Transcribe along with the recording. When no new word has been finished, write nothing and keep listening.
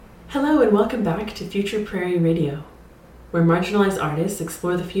Hello and welcome back to Future Prairie Radio, where marginalized artists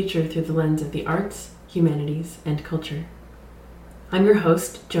explore the future through the lens of the arts, humanities, and culture. I'm your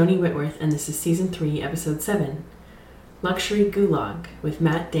host, Joni Whitworth, and this is Season 3, Episode 7, Luxury Gulag with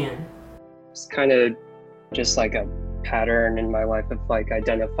Matt Dan. It's kind of just like a pattern in my life of like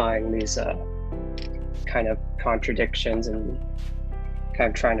identifying these kind of contradictions and kind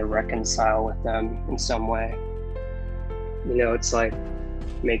of trying to reconcile with them in some way. You know, it's like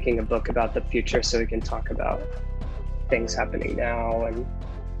making a book about the future so we can talk about things happening now. And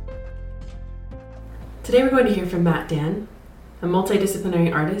today we're going to hear from Matt Dan, a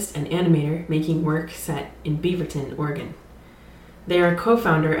multidisciplinary artist and animator making work set in Beaverton, Oregon. They are a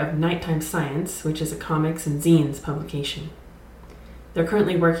co-founder of Nighttime Science, which is a comics and zines publication. They're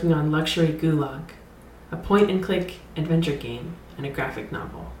currently working on Luxury Gulag, a point-and-click adventure game and a graphic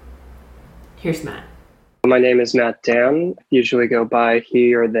novel. Here's Matt. My name is Matt Dan. I usually go by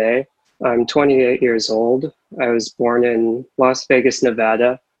he or they. I'm 28 years old. I was born in Las Vegas,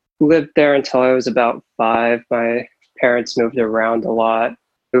 Nevada. Lived there until I was about 5. My parents moved around a lot,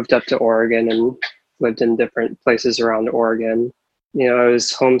 moved up to Oregon and lived in different places around Oregon. You know, I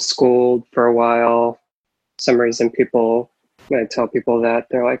was homeschooled for a while. For some reason when I tell people that,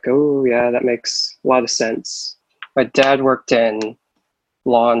 they're like, oh yeah, that makes a lot of sense. My dad worked in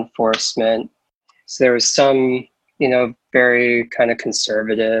law enforcement. So there was some, very kind of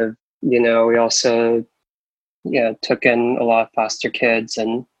conservative. We also, took in a lot of foster kids,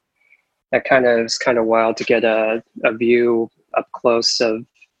 and that was kind of wild to get a view up close of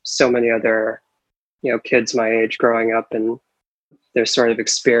so many other, kids my age growing up and their sort of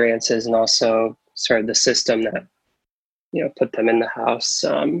experiences, and also sort of the system that, put them in the house.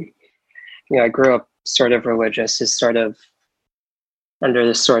 I grew up sort of religious, is sort of under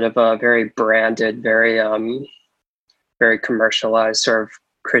this sort of a very branded, very commercialized sort of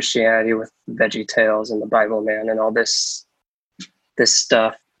Christianity with Veggie Tales and the Bible Man and all this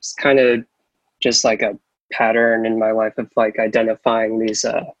stuff. It's kind of just like a pattern in my life of like identifying these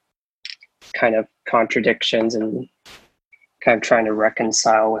kind of contradictions and kind of trying to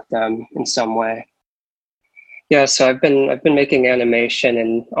reconcile with them in some way. Yeah, so I've been making animation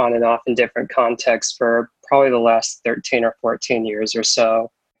and on and off in different contexts for probably the last 13 or 14 years or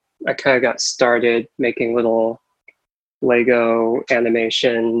so. I kind of got started making little Lego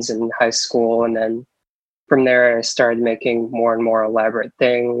animations in high school, and then from there I started making more and more elaborate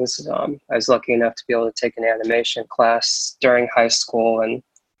things. I was lucky enough to be able to take an animation class during high school, and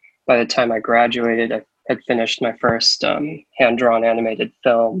by the time I graduated, I had finished my first hand-drawn animated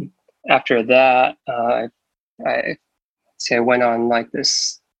film. After that, I went on like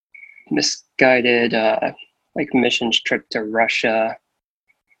this misguided missions trip to Russia,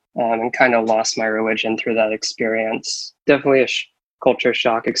 and kind of lost my religion through that experience. Definitely a culture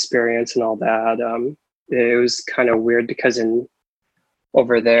shock experience and all that. It was kind of weird because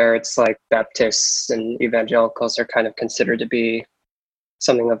over there, it's like Baptists and evangelicals are kind of considered to be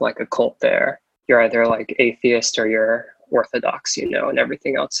something of like a cult there. You're either like atheist or you're Orthodox, and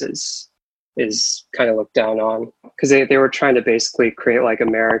everything else is kind of looked down on, because they were trying to basically create like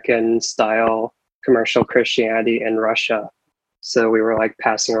American style commercial Christianity in Russia. So we were like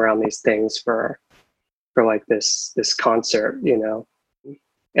passing around these things for like this concert, and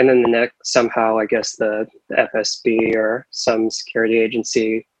then somehow I guess the FSB or some security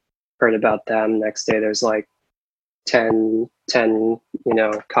agency heard about them. Next day there's like 10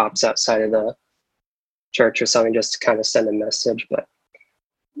 cops outside of the church or something, just to kind of send a message. But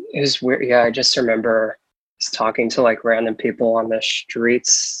it was weird. Yeah, I just remember just talking to like random people on the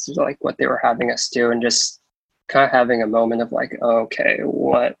streets, like what they were having us do, and just kind of having a moment of like, oh, okay,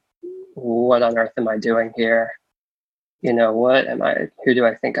 what on earth am I doing here? What am I? Who do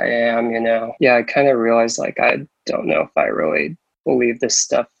I think I am? Yeah, I kind of realized like I don't know if I really believe this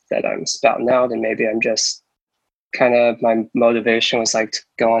stuff that I'm spouting out, and maybe I'm just kind of, my motivation was like to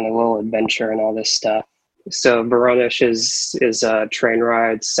go on a little adventure and all this stuff. So Voronezh is a train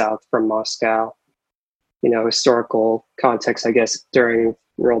ride south from Moscow. Historical context, I guess, during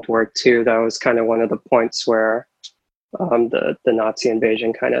World War II, that was kind of one of the points where the Nazi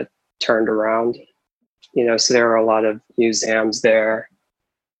invasion kind of turned around. So there are a lot of museums there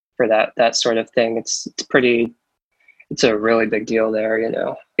for that sort of thing. It's a really big deal there.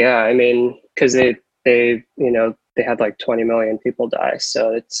 Yeah, I mean, because they had like 20 million people die,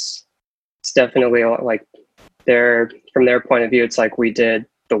 so it's definitely like from their point of view, it's like we did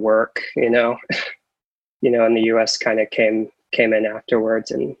the work, and the US kind of came in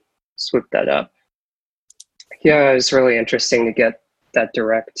afterwards and swooped that up. Yeah, it was really interesting to get that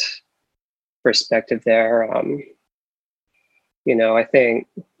direct perspective there. I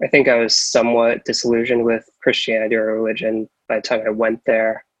think I was somewhat disillusioned with Christianity or religion by the time I went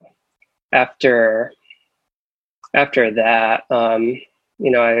there. After that,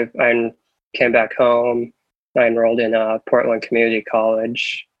 I came back home. I enrolled in Portland Community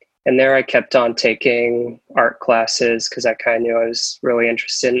College, and there I kept on taking art classes because I kind of knew I was really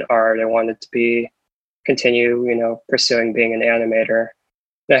interested in art. I wanted to continue, pursuing being an animator.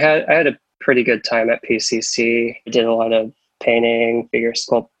 And I had a pretty good time at PCC. I did a lot of painting, figure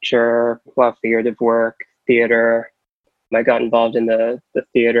sculpture, a lot of figurative work, theater. I got involved in the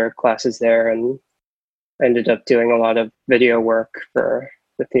theater classes there, and I ended up doing a lot of video work for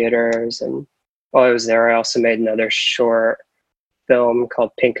the theaters. And while I was there, I also made another short film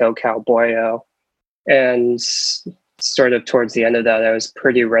called Pinko Cowboyo. And sort of towards the end of that, I was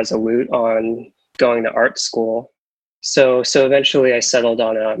pretty resolute on going to art school. So eventually I settled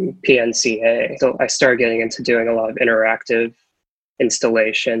on PNCA. So I started getting into doing a lot of interactive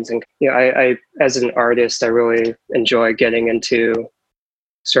installations. And I as an artist, I really enjoy getting into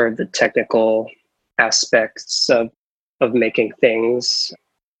sort of the technical aspects of making things.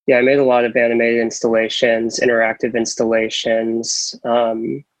 Yeah, I made a lot of animated installations, interactive installations.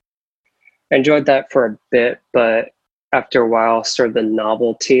 I enjoyed that for a bit, but after a while, sort of the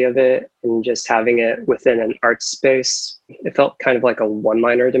novelty of it and just having it within an art space, it felt kind of like a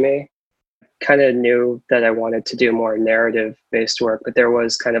one-liner to me. Kind of knew that I wanted to do more narrative-based work, but there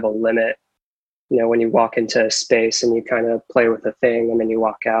was kind of a limit. When you walk into a space and you kind of play with a thing and then you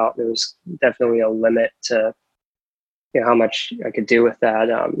walk out, there was definitely a limit to how much I could do with that.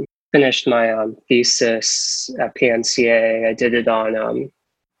 Finished my thesis at PNCA. I did it on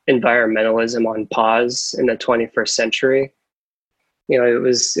environmentalism on pause in the 21st century. It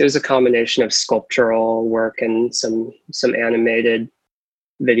was a combination of sculptural work and some animated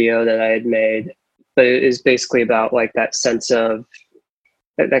video that I had made, but it is basically about like that sense of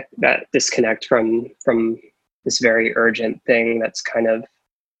that disconnect from this very urgent thing that's kind of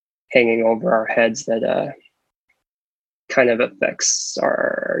hanging over our heads that kind of affects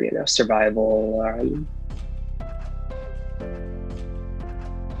our survival.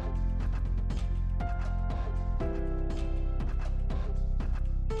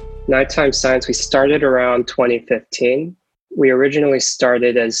 Nighttime Science, we started around 2015. We originally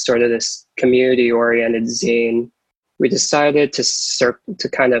started as sort of this community-oriented zine. We decided to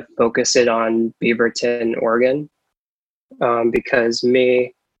kind of focus it on Beaverton, Oregon, because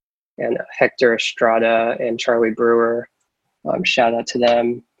me and Hector Estrada and Charlie Brewer, shout out to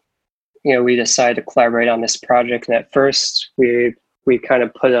them, we decided to collaborate on this project. And at first, we kind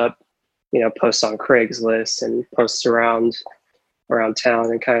of put up, posts on Craigslist and posts around town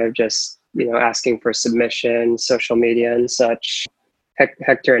and kind of just, asking for submissions, social media and such.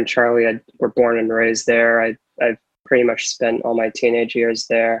 Hector and Charlie were born and raised there. I've pretty much spent all my teenage years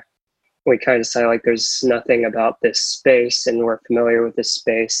there. We kind of decided like there's nothing about this space and we're familiar with this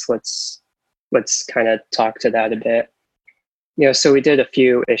space. Let's kind of talk to that a bit. So we did a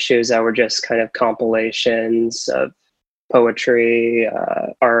few issues that were just kind of compilations of poetry,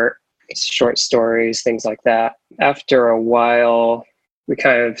 art, short stories, things like that. After a while, we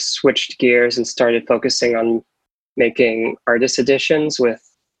kind of switched gears and started focusing on making artist editions with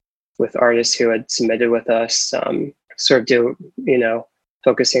artists who had submitted with us.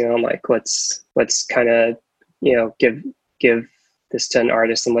 Focusing on like let's kind of give this to an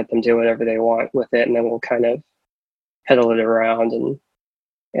artist and let them do whatever they want with it, and then we'll kind of pedal it around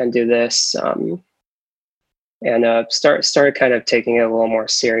and do this. Started kind of taking it a little more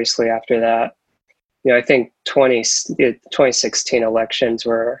seriously after that. I think 2016 elections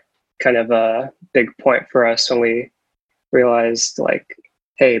were kind of a big point for us when we realized like,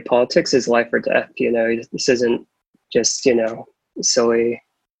 hey, politics is life or death. This isn't just, silly.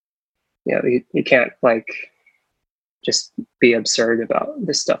 You can't like just be absurd about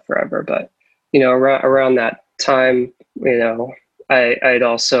this stuff forever. But, around that time, I'd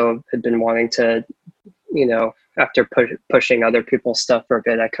also had been wanting to, after pushing other people's stuff for a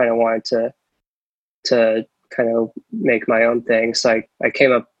bit, I kind of wanted to kind of make my own thing. So I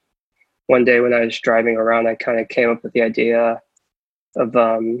came up one day when I was driving around, I kind of came up with the idea of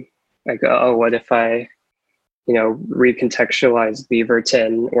what if I, recontextualize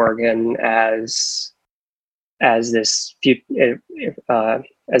Beaverton, Oregon as this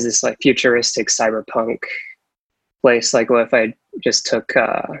like futuristic cyberpunk place. Like, what if I just took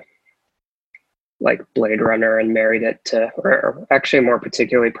like Blade Runner and married it to, or actually more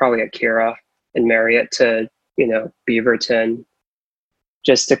particularly probably Akira, and marry it to, Beaverton,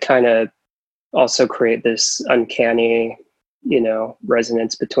 just to kind of also create this uncanny,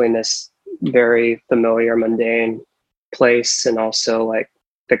 resonance between this very familiar, mundane place and also like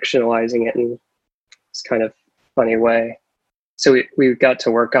fictionalizing it in this kind of funny way. So we got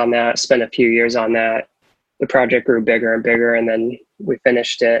to work on that, spent a few years on that. The project grew bigger and bigger, and then we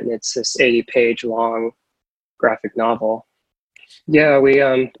finished it, and it's this 80-page long graphic novel. Yeah,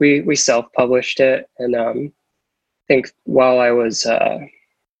 we self-published it, and I think while I was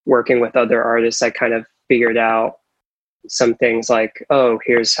working with other artists, I kind of figured out some things like, oh,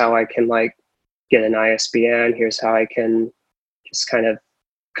 here's how I can like get an ISBN. Here's how I can just kind of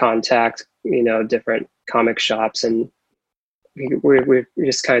contact, different comic shops, and we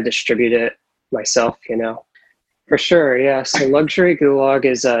just kind of distribute it myself, For sure, yeah. So Luxury Gulag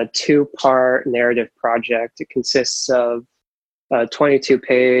is a 2-part narrative project. It consists of a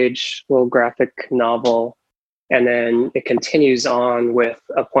 22-page little graphic novel, and then it continues on with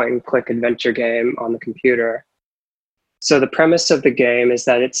a point-and-click adventure game on the computer. So the premise of the game is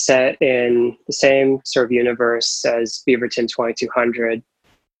that it's set in the same sort of universe as Beaverton 2200,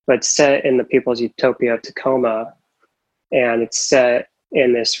 but set in the People's Utopia of Tacoma, and it's set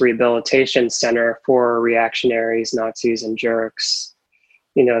in this rehabilitation center for reactionaries, Nazis, and jerks.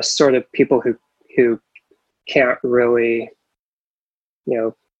 Sort of people who can't really,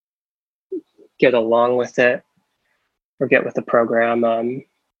 get along with it or get with the program.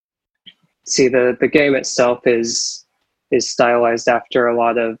 See, the game itself is stylized after a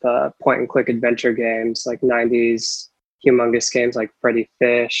lot of point-and-click adventure games, like 90s humongous games like Freddy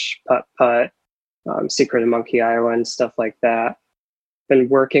Fish, Putt Putt, Secret of Monkey Island, stuff like that. We've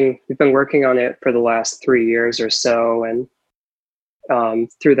been working on it for the last 3 years or so, and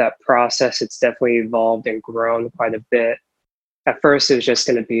through that process, it's definitely evolved and grown quite a bit. At first, it was just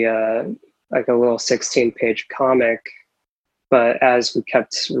going to be a little 16-page comic, but as we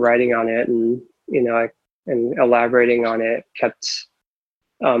kept writing on it and and elaborating on it, kept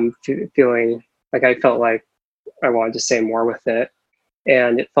feeling like I felt like I wanted to say more with it.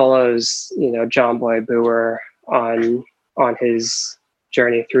 And it follows, John Boy Booher on his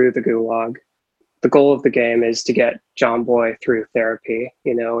journey through the Gulag. The goal of the game is to get John Boy through therapy,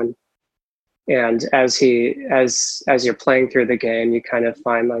 and as you're playing through the game, you kind of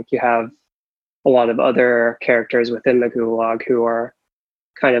find like you have a lot of other characters within the Gulag who are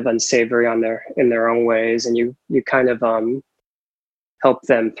kind of unsavory in their own ways, and you kind of help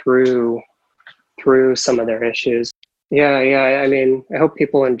them through some of their issues. Yeah. I mean, I hope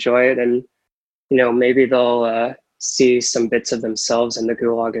people enjoy it, and maybe they'll see some bits of themselves in the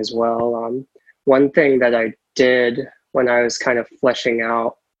Gulag as well. One thing that I did when I was kind of fleshing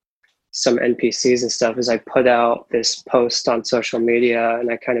out some NPCs and stuff is I put out this post on social media, and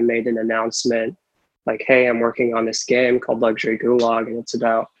I kind of made an announcement like, hey, I'm working on this game called Luxury Gulag, and it's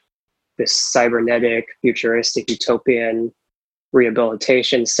about this cybernetic, futuristic, utopian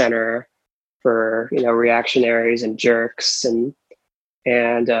rehabilitation center for, reactionaries and jerks, and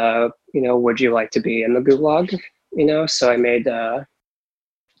would you like to be in the Gulag? So I made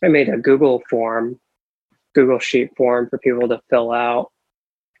a Google Sheet form for people to fill out,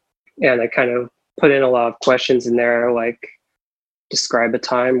 and I kind of put in a lot of questions in there, like describe a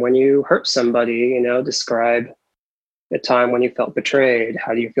time when you hurt somebody, describe a time when you felt betrayed.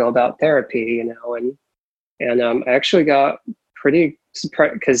 How do you feel about therapy? And I actually got pretty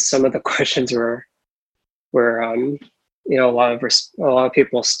surprised because some of the questions were a lot of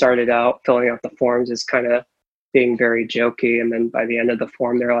people started out filling out the forms as kind of being very jokey, and then by the end of the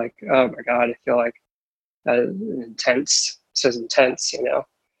form they're like, oh my god, I feel like intense. This is intense,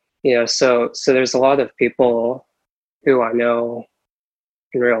 So there's a lot of people who I know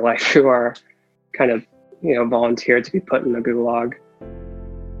in real life who are kind of volunteered to be put in the Gulag.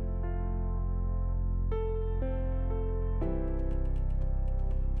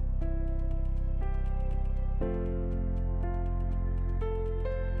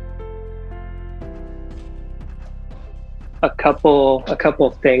 A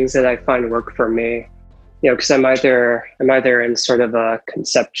couple things that I find work for me, because I'm either in sort of a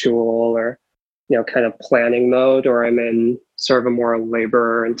conceptual or kind of planning mode, or I'm in sort of a more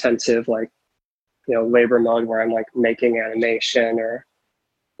labor intensive, like labor mode where I'm like making animation, or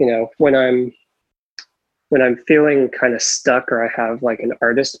when I'm feeling kind of stuck, or I have like an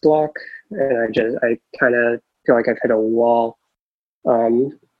artist block and I kind of feel like I've hit a wall.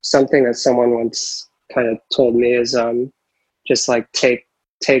 Something that someone once kind of told me is just like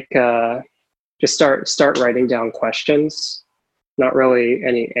just start writing down questions, not really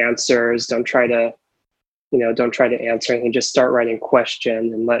any answers. Don't try to answer anything. Just start writing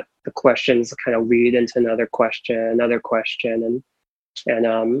questions and let the questions kind of lead into another question, and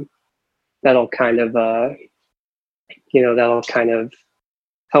that'll kind of that'll kind of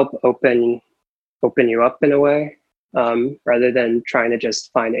help open you up in a way. rather than trying to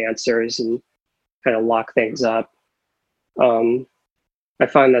just find answers and kind of lock things up. I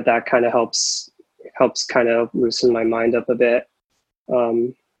find that kind of helps kind of loosen my mind up a bit.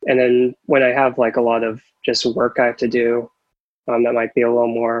 And then when I have like a lot of just work I have to do, that might be a little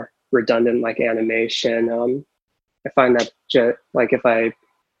more redundant, like animation. I find that like if I,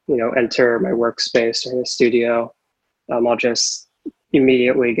 enter my workspace or the studio, I'll just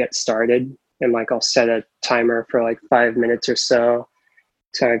immediately get started, and like I'll set a timer for like 5 minutes or so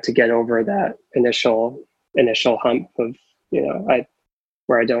to get over that initial hump of,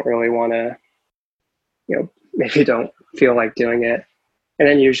 where I don't really want to, maybe don't feel like doing it. And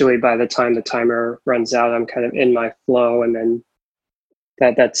then usually by the time the timer runs out, I'm kind of in my flow, and then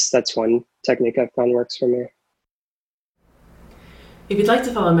that's one technique I've found works for me. If you'd like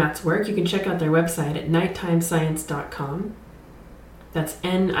to follow Matt's work, you can check out their website at nighttimescience.com. That's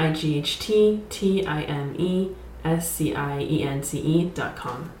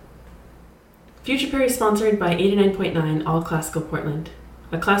NIGHTTIMESCIENCE.com. Future Prairie is sponsored by 89.9 All Classical Portland,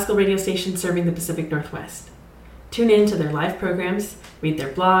 a classical radio station serving the Pacific Northwest. Tune in to their live programs, read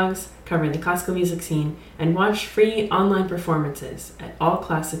their blogs covering the classical music scene, and watch free online performances at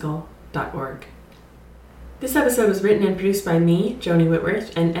allclassical.org. This episode was written and produced by me, Joni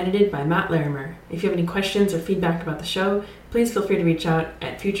Whitworth, and edited by Matt Larimer. If you have any questions or feedback about the show, please feel free to reach out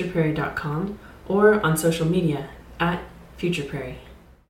at futureprairie.com or on social media at futureprairie.